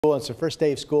It's the first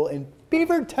day of school in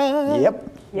Beaverton.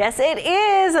 Yep. Yes, it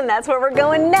is, and that's where we're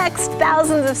going next.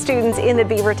 Thousands of students in the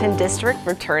Beaverton District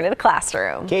return to the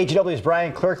classroom. KGW's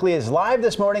Bryant Clerkley is live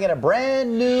this morning at a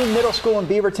brand new middle school in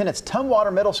Beaverton. It's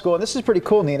Tumwater Middle School, and this is pretty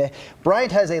cool, Nina.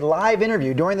 Bryant has a live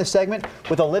interview during the segment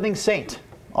with a living saint,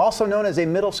 also known as a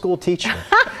middle school teacher.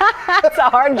 That's a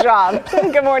hard job.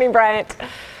 Good morning, Bryant.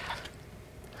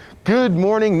 Good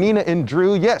morning, Nina and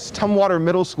Drew. Yes, Tumwater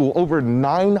Middle School, over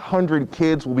 900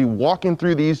 kids will be walking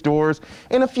through these doors.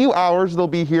 In a few hours, they'll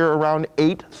be here around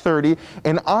 8:30.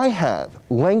 And I have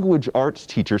language arts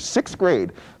teacher, 6th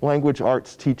grade language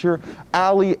arts teacher,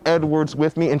 Allie Edwards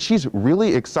with me. And she's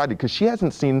really excited because she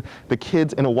hasn't seen the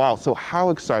kids in a while. So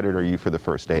how excited are you for the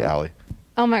first day, Allie?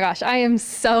 Oh my gosh, I am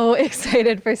so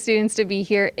excited for students to be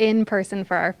here in person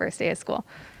for our first day of school.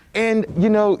 And you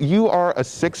know, you are a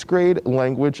 6th grade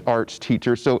language arts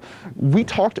teacher. So we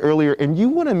talked earlier and you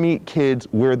want to meet kids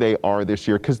where they are this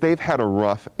year because they've had a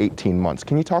rough 18 months.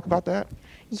 Can you talk about that?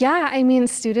 Yeah, I mean,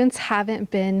 students haven't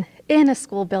been in a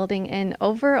school building in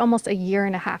over almost a year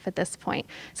and a half at this point.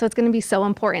 So it's going to be so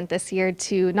important this year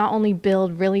to not only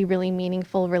build really, really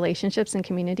meaningful relationships and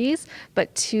communities,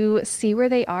 but to see where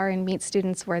they are and meet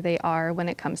students where they are when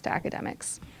it comes to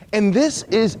academics. And this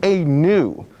is a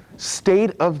new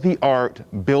state-of-the-art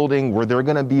building where they're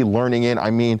going to be learning in.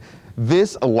 I mean,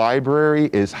 this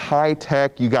library is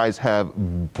high-tech. You guys have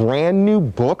brand new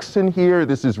books in here.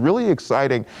 This is really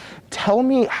exciting. Tell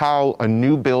me how a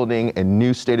new building and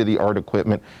new state-of-the-art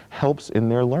equipment helps in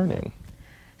their learning.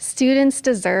 Students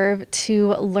deserve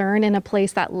to learn in a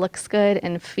place that looks good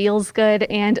and feels good,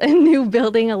 and a new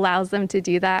building allows them to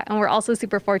do that. And we're also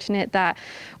super fortunate that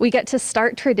we get to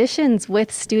start traditions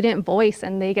with student voice,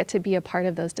 and they get to be a part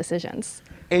of those decisions.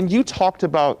 And you talked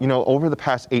about, you know, over the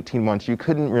past 18 months, you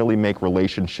couldn't really make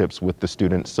relationships with the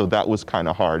students, so that was kind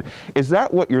of hard. Is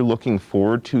that what you're looking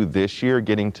forward to this year,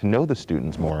 getting to know the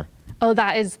students more? Oh,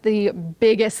 that is the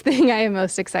biggest thing I am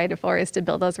most excited for, is to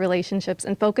build those relationships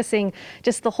and focusing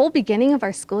just the whole beginning of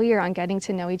our school year on getting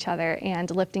to know each other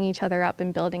and lifting each other up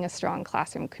and building a strong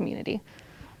classroom community.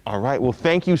 All right, well,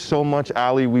 thank you so much,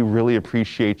 Allie. We really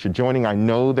appreciate you joining. I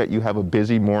know that you have a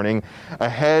busy morning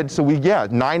ahead. So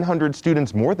 900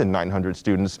 students, more than 900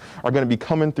 students are going to be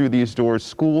coming through these doors.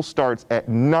 School starts at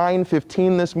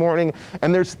 9:15 this morning,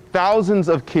 and there's thousands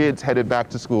of kids headed back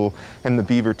to school in the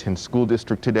Beaverton School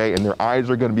District today, and their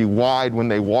eyes are going to be wide when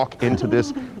they walk into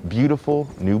this beautiful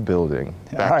new building.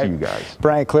 Back to you guys.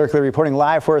 Bryant Clerkley reporting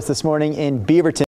live for us this morning in Beaverton.